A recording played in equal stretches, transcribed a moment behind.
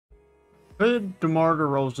Could DeMar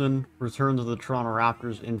DeRozan return to the Toronto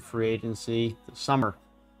Raptors in free agency this summer?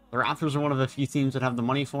 The Raptors are one of the few teams that have the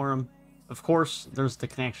money for him. Of course, there's the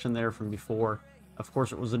connection there from before. Of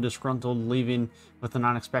course, it was a disgruntled leaving with an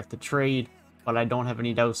unexpected trade, but I don't have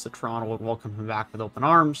any doubts that Toronto would welcome him back with open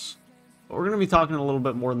arms. But we're going to be talking a little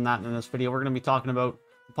bit more than that in this video. We're going to be talking about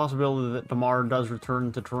the possibility that DeMar does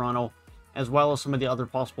return to Toronto, as well as some of the other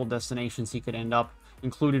possible destinations he could end up,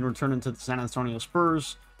 including returning to the San Antonio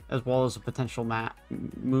Spurs, as well as a potential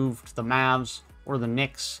move to the Mavs or the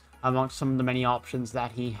Knicks, amongst some of the many options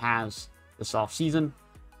that he has this offseason.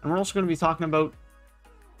 And we're also going to be talking about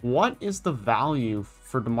what is the value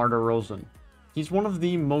for DeMar DeRozan. He's one of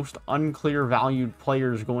the most unclear valued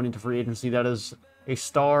players going into free agency that is a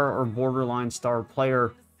star or borderline star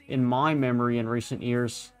player in my memory in recent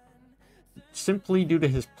years, simply due to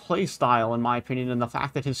his play style, in my opinion, and the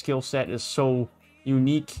fact that his skill set is so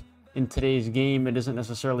unique in today's game. It isn't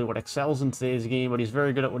necessarily what excels in today's game, but he's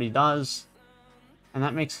very good at what he does. And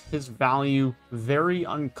that makes his value very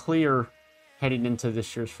unclear heading into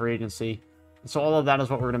this year's free agency. And so all of that is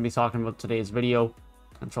what we're going to be talking about today's video.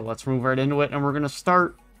 And so let's move right into it. And we're going to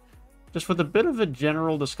start just with a bit of a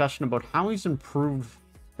general discussion about how he's improved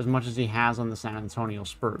as much as he has on the San Antonio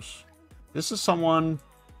Spurs. This is someone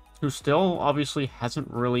who still obviously hasn't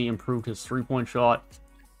really improved his three-point shot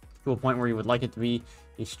to a point where you would like it to be.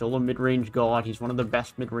 He's still a mid-range god. He's one of the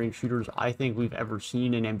best mid-range shooters I think we've ever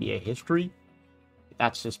seen in NBA history.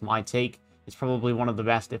 That's just my take. He's probably one of the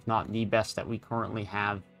best, if not the best, that we currently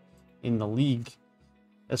have in the league,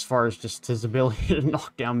 as far as just his ability to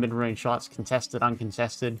knock down mid-range shots, contested,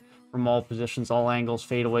 uncontested, from all positions, all angles,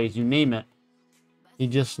 fadeaways, you name it. He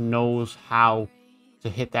just knows how to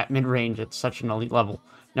hit that mid-range at such an elite level.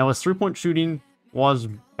 Now, his three-point shooting was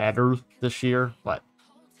better this year, but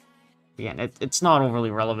again, it's not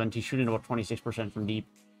overly relevant. He's shooting about 26% from deep.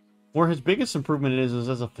 Where his biggest improvement is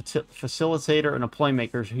as a facilitator and a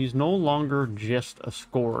playmaker. So he's no longer just a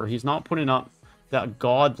scorer. He's not putting up that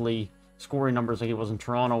godly scoring numbers like he was in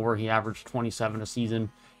Toronto, where he averaged 27 a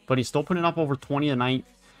season, but he's still putting up over 20 a night.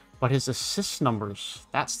 But his assist numbers,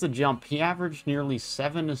 that's the jump. He averaged nearly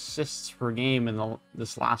 7 assists per game in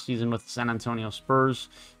this last season with the San Antonio Spurs.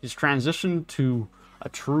 He's transitioned to a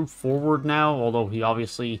true forward now, although he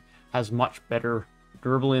obviously has much better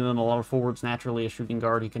dribbling than a lot of forwards. Naturally, a shooting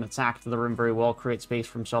guard, he can attack to the rim very well, create space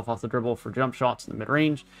for himself off the dribble for jump shots in the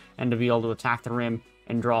mid-range, and to be able to attack the rim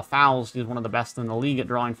and draw fouls. He's one of the best in the league at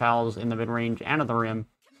drawing fouls in the mid-range and at the rim,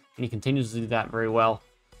 and he continues to do that very well.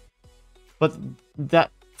 But that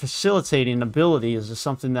facilitating ability is just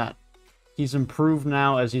something that he's improved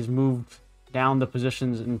now as he's moved down the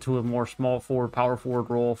positions into a more small forward, power forward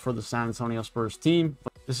role for the San Antonio Spurs team.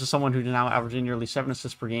 This is someone who's now averaging nearly 7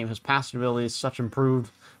 assists per game. His passing ability is such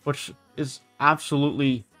improved, which is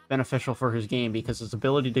absolutely beneficial for his game because his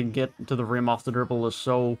ability to get to the rim off the dribble is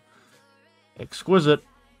so exquisite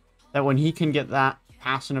that when he can get that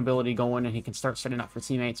passing ability going and he can start setting up for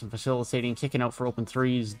teammates and facilitating, kicking out for open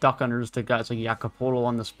threes, duck unders to guys like Jakob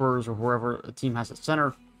on the Spurs or whoever a team has at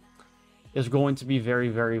center, is going to be very,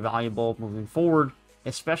 very valuable moving forward,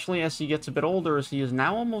 especially as he gets a bit older, as he is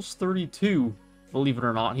now almost 32, believe it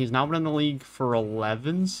or not. He's now been in the league for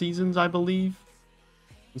 11 seasons, I believe.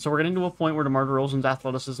 And so we're getting to a point where DeMar DeRozan's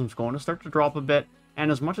athleticism is going to start to drop a bit,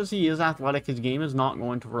 and as much as he is athletic, his game is not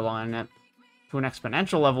going to rely on it to an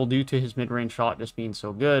exponential level due to his mid-range shot just being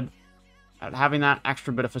so good. Having that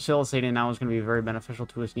extra bit of facilitating now is going to be very beneficial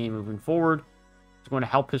to his game moving forward. It's going to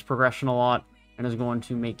help his progression a lot and is going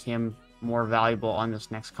to make him more valuable on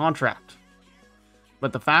this next contract.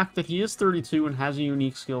 But the fact that he is 32 and has a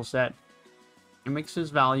unique skill set, it makes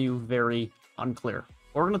his value very unclear.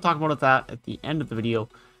 We're going to talk about that at the end of the video.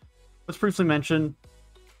 Let's briefly mention,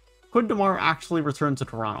 could DeMar actually return to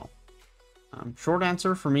Toronto? Short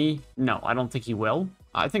answer for me, no, I don't think he will.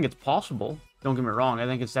 I think it's possible. Don't get me wrong. I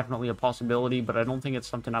think it's definitely a possibility, but I don't think it's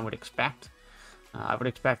something I would expect. I would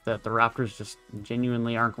expect that the Raptors just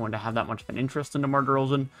genuinely aren't going to have that much of an interest in DeMar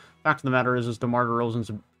DeRozan. Fact of the matter is DeMar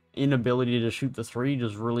DeRozan's inability to shoot the three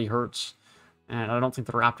just really hurts. And I don't think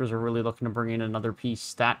the Raptors are really looking to bring in another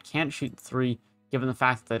piece that can't shoot the three, given the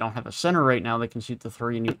fact that they don't have a center right now that can shoot the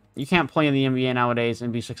three. And you can't play in the NBA nowadays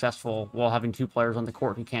and be successful while having two players on the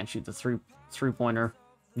court who can't shoot the three-pointer,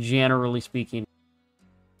 generally speaking.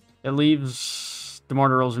 It leaves DeMar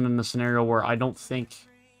DeRozan in a scenario where I don't think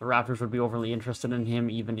the Raptors would be overly interested in him,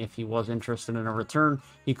 even if he was interested in a return.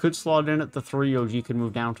 He could slot in at the 3. OG could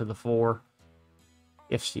move down to the 4.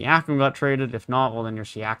 If Siakam got traded, if not, well, then you're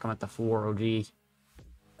Siakam at the 4, OG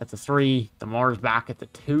at the 3. DeMar's back at the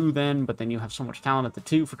 2 then, but then you have so much talent at the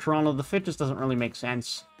 2 for Toronto. The fit just doesn't really make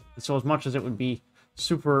sense. And so as much as it would be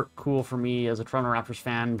super cool for me as a Toronto Raptors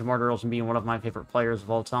fan. DeMar DeRozan being one of my favorite players of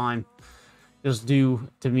all time. Just due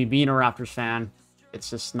to me being a Raptors fan, it's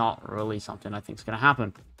just not really something I think is going to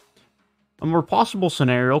happen. A more possible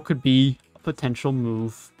scenario could be a potential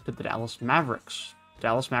move to the Dallas Mavericks. The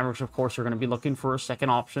Dallas Mavericks, of course, are going to be looking for a second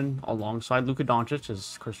option alongside Luka Doncic,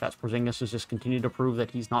 as Kristaps Porzingis has just continued to prove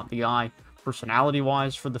that he's not the guy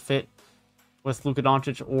personality-wise for the fit with Luka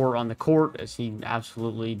Doncic or on the court, as he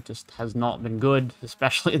absolutely just has not been good,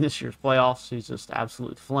 especially in this year's playoffs. He's just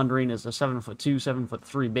absolutely floundering as a 7'2",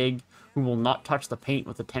 7'3" big who will not touch the paint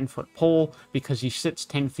with a 10-foot pole because he sits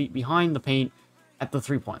 10 feet behind the paint at the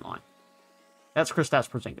three-point line. That's Kristaps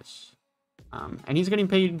Porzingis. And he's getting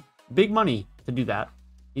paid big money to do that.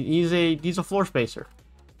 He's a floor spacer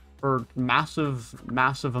for massive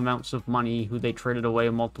amounts of money who they traded away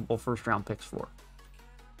multiple first-round picks for.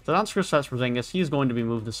 So that's Kristaps Porzingis. He's going to be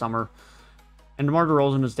moved this summer. And DeMar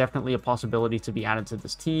DeRozan is definitely a possibility to be added to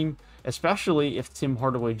this team, especially if Tim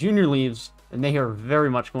Hardaway Jr. leaves, and they are very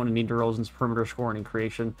much going to need DeRozan's perimeter scoring and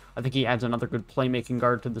creation. I think he adds another good playmaking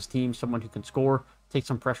guard to this team, someone who can score, take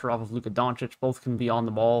some pressure off of Luka Doncic. Both can be on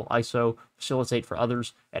the ball, ISO, facilitate for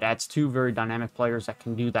others. It adds two very dynamic players that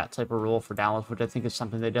can do that type of role for Dallas, which I think is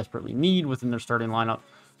something they desperately need within their starting lineup,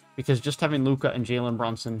 because just having Luka and Jalen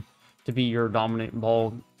Brunson to be your dominant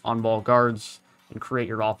on-ball guards and create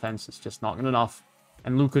your offense is just not good enough.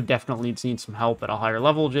 And Luka definitely needs some help at a higher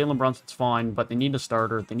level. Jalen Brunson's fine, but they need a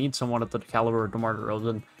starter. They need someone at the caliber of DeMar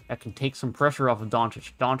DeRozan that can take some pressure off of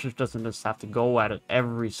Doncic. Doncic doesn't just have to go at it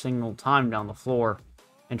every single time down the floor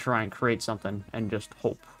and try and create something and just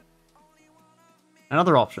hope.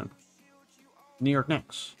 Another option, New York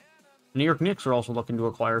Knicks. The New York Knicks are also looking to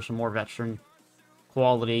acquire some more veteran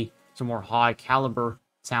quality, some more high caliber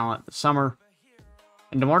talent this summer.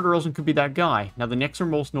 And DeMar DeRozan could be that guy. Now, the Knicks are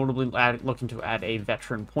most notably looking to add a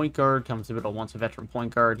veteran point guard. Tom Thibodeau wants a veteran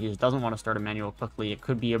point guard. He just doesn't want to start Emmanuel quickly. It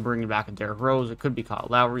could be a bringing back a Derrick Rose. It could be Kyle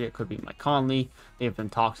Lowry. It could be Mike Conley. There have been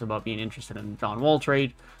talks about being interested in the John Wall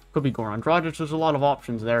trade. Could be Goran Dragic. There's a lot of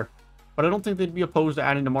options there. But I don't think they'd be opposed to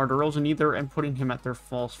adding DeMar DeRozan either and putting him at their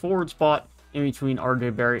false forward spot in between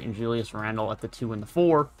RJ Barrett and Julius Randle at the 2 and the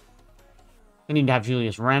 4. They need to have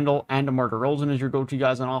Julius Randle and DeMar DeRozan as your go-to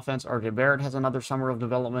guys on offense. RJ Barrett has another summer of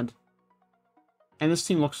development. And this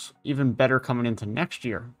team looks even better coming into next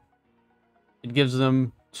year. It gives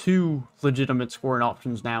them two legitimate scoring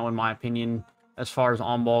options now, in my opinion, as far as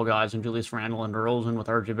on-ball guys, and Julius Randle and DeRozan, with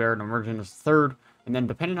RJ Barrett emerging as the third. And then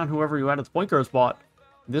depending on whoever you add at the point guard spot,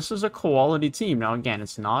 this is a quality team. Now, again,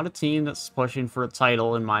 it's not a team that's pushing for a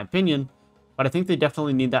title, in my opinion, but I think they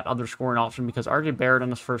definitely need that other scoring option, because RJ Barrett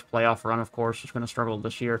in his first playoff run, of course, is going to struggle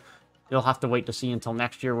this year. You'll have to wait to see until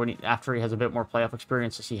next year after he has a bit more playoff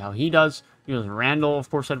experience to see how he does. Julius Randle,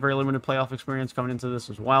 of course, had very limited playoff experience coming into this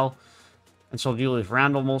as well. And so Julius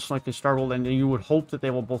Randle most likely struggled, and you would hope that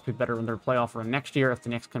they will both be better in their playoff run next year if the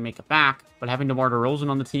Knicks can make it back. But having DeMar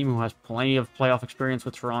DeRozan on the team, who has plenty of playoff experience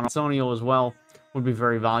with Toronto, Antonio as well, would be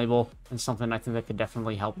very valuable, and something I think that could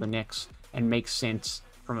definitely help the Knicks and make sense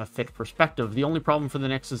from a fit perspective. The only problem for the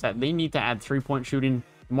Knicks is that they need to add three-point shooting.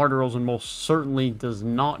 DeMar DeRozan most certainly does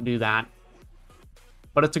not do that.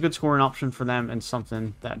 But it's a good scoring option for them, and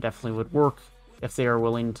something that definitely would work if they are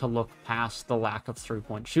willing to look past the lack of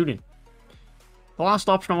three-point shooting. The last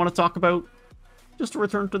option I want to talk about, just a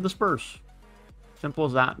return to the Spurs. Simple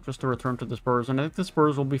as that, just a return to the Spurs. And I think the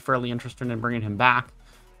Spurs will be fairly interested in bringing him back.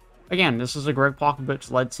 Again, this is a Greg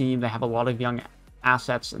Popovich-led team. They have a lot of young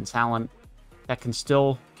assets and talent that can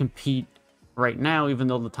still compete right now, even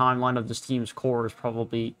though the timeline of this team's core is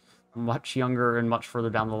probably much younger and much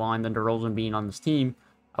further down the line than DeRozan being on this team.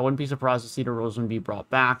 I wouldn't be surprised to see DeRozan be brought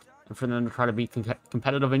back and for them to try to be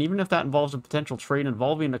competitive. And even if that involves a potential trade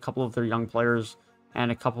involving a couple of their young players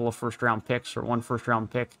and a couple of first-round picks, or one first-round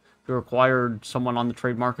pick, who acquired someone on the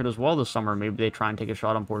trade market as well this summer. Maybe they try and take a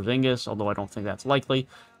shot on Porzingis, although I don't think that's likely.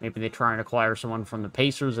 Maybe they try and acquire someone from the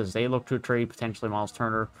Pacers as they look to trade potentially Miles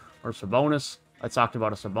Turner or Sabonis. I talked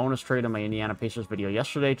about a Sabonis trade in my Indiana Pacers video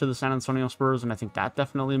yesterday to the San Antonio Spurs, and I think that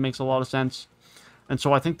definitely makes a lot of sense. And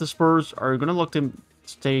so I think the Spurs are going to look to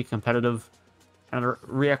stay competitive, and a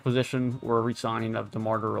reacquisition or a re-signing of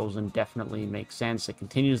DeMar DeRozan definitely makes sense. It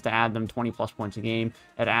continues to add them 20-plus points a game.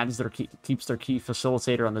 It adds keeps their key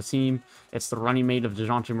facilitator on the team. It's the running mate of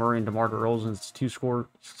DeJounte Murray and DeMar DeRozan. It's two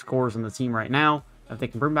scorers in the team right now. If they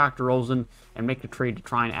can bring back DeRozan and make a trade to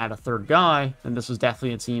try and add a third guy, then this is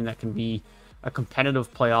definitely a team that can be a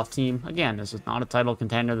competitive playoff team. Again, this is not a title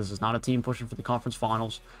contender. This is not a team pushing for the conference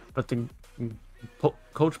finals, but the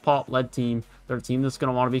Coach Pop-led team, they're a team that's going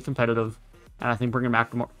to want to be competitive. And I think bringing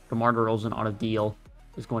back DeMar DeRozan on a deal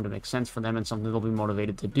is going to make sense for them, and something they'll be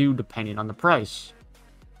motivated to do depending on the price.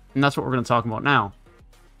 And that's what we're going to talk about now.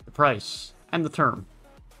 The price and the term.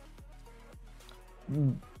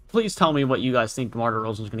 Please tell me what you guys think DeMar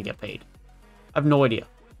DeRozan is going to get paid. I have no idea.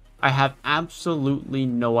 I have absolutely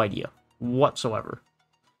no idea whatsoever.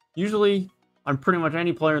 Usually, on pretty much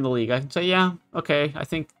any player in the league, I can say, yeah, okay, I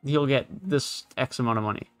think he'll get this X amount of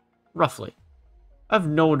money. Roughly. I have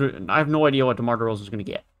no idea what DeMar DeRozan is going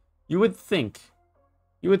to get. You would think,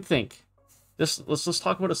 let's just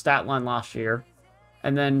talk about a stat line last year,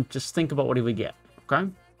 and then just think about what he would get, okay?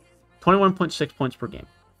 21.6 points per game,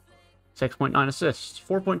 6.9 assists,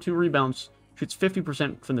 4.2 rebounds, shoots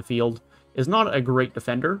 50% from the field, is not a great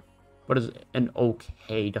defender, but is an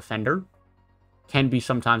okay defender. Can be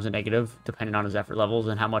sometimes a negative, depending on his effort levels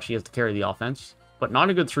and how much he has to carry the offense, but not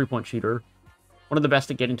a good three-point shooter. One of the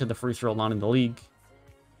best at getting to the free throw line in the league.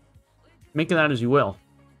 Make of that as you will.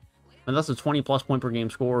 And that's a 20-plus point per game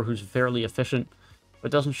scorer who's fairly efficient,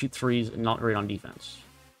 but doesn't shoot threes and not great on defense.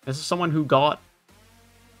 This is someone who got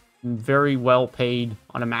very well paid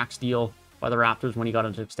on a max deal by the Raptors when he got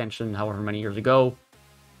into extension however many years ago.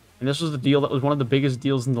 And this was the deal that was one of the biggest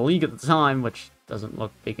deals in the league at the time, which doesn't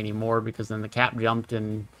look big anymore because then the cap jumped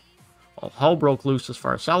and all hell broke loose as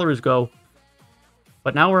far as salaries go.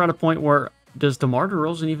 But now we're at a point where, does DeMar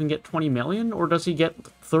DeRozan even get 20 million or does he get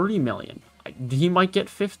 30 million? He might get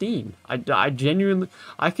 15. I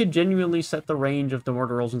could genuinely set the range of DeMar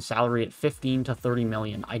DeRozan's salary at 15 to 30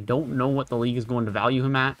 million. I don't know what the league is going to value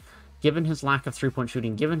him at, given his lack of three-point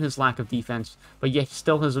shooting, given his lack of defense, but yet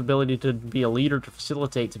still his ability to be a leader, to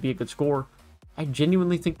facilitate, to be a good scorer. I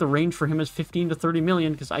genuinely think the range for him is 15 to 30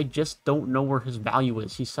 million because I just don't know where his value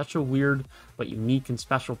is. He's such a weird but unique and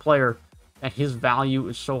special player that his value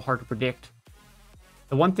is so hard to predict.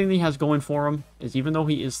 The one thing that he has going for him is even though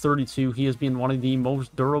he is 32, he has been one of the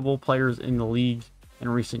most durable players in the league in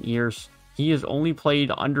recent years. He has only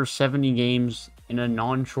played under 70 games in a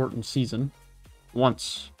non-shortened season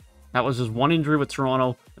once. That was his one injury with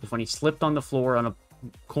Toronto. It was when he slipped on the floor on a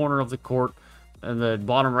corner of the court, on the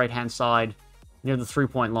bottom right-hand side, near the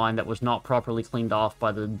three-point line that was not properly cleaned off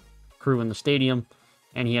by the crew in the stadium,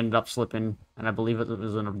 and he ended up slipping, and I believe it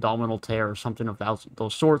was an abdominal tear or something of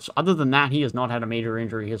those sorts. Other than that, he has not had a major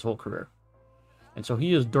injury his whole career. And so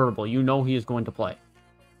he is durable. You know he is going to play.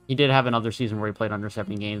 He did have another season where he played under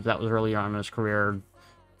 70 games. That was earlier on in his career.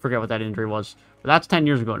 Forget what that injury was. But that's 10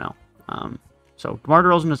 years ago now. So DeMar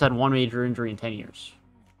DeRozan has had one major injury in 10 years.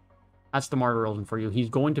 That's DeMar DeRozan for you. He's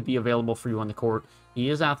going to be available for you on the court. He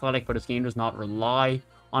is athletic, but his game does not rely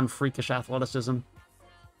on freakish athleticism.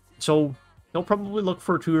 So he'll probably look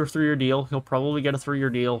for a 2 or 3 year deal. He'll probably get a 3-year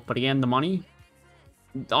deal. But again, the money,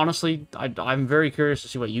 honestly, I'm very curious to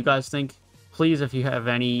see what you guys think. Please, if you have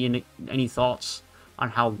any thoughts on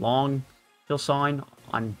how long he'll sign,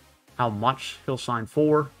 on how much he'll sign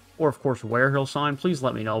for, or of course where he'll sign, please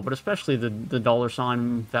let me know. But especially the dollar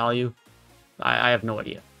sign value, I have no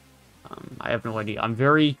idea. I have no idea. I'm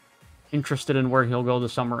very interested in where he'll go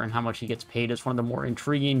this summer and how much he gets paid. It's one of the more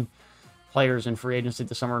intriguing players in free agency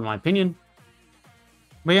this summer, in my opinion.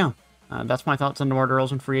 But yeah, that's my thoughts on DeMar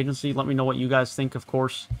DeRozan free agency. Let me know what you guys think, of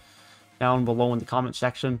course, down below in the comment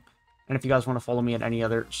section. And if you guys want to follow me at any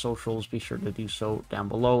other socials, be sure to do so down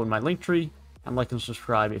below in my link tree. And like and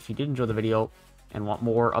subscribe if you did enjoy the video and want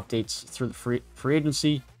more updates through the free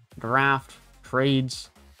agency, draft, trades,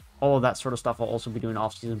 all of that sort of stuff. I'll also be doing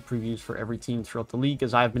off-season previews for every team throughout the league,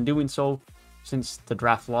 as I have been doing so since the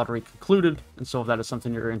draft lottery concluded. And so if that is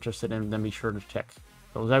something you're interested in, then be sure to check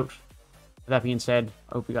those out. With that being said,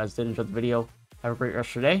 I hope you guys did enjoy the video. Have a great rest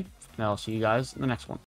of your day, and I'll see you guys in the next one.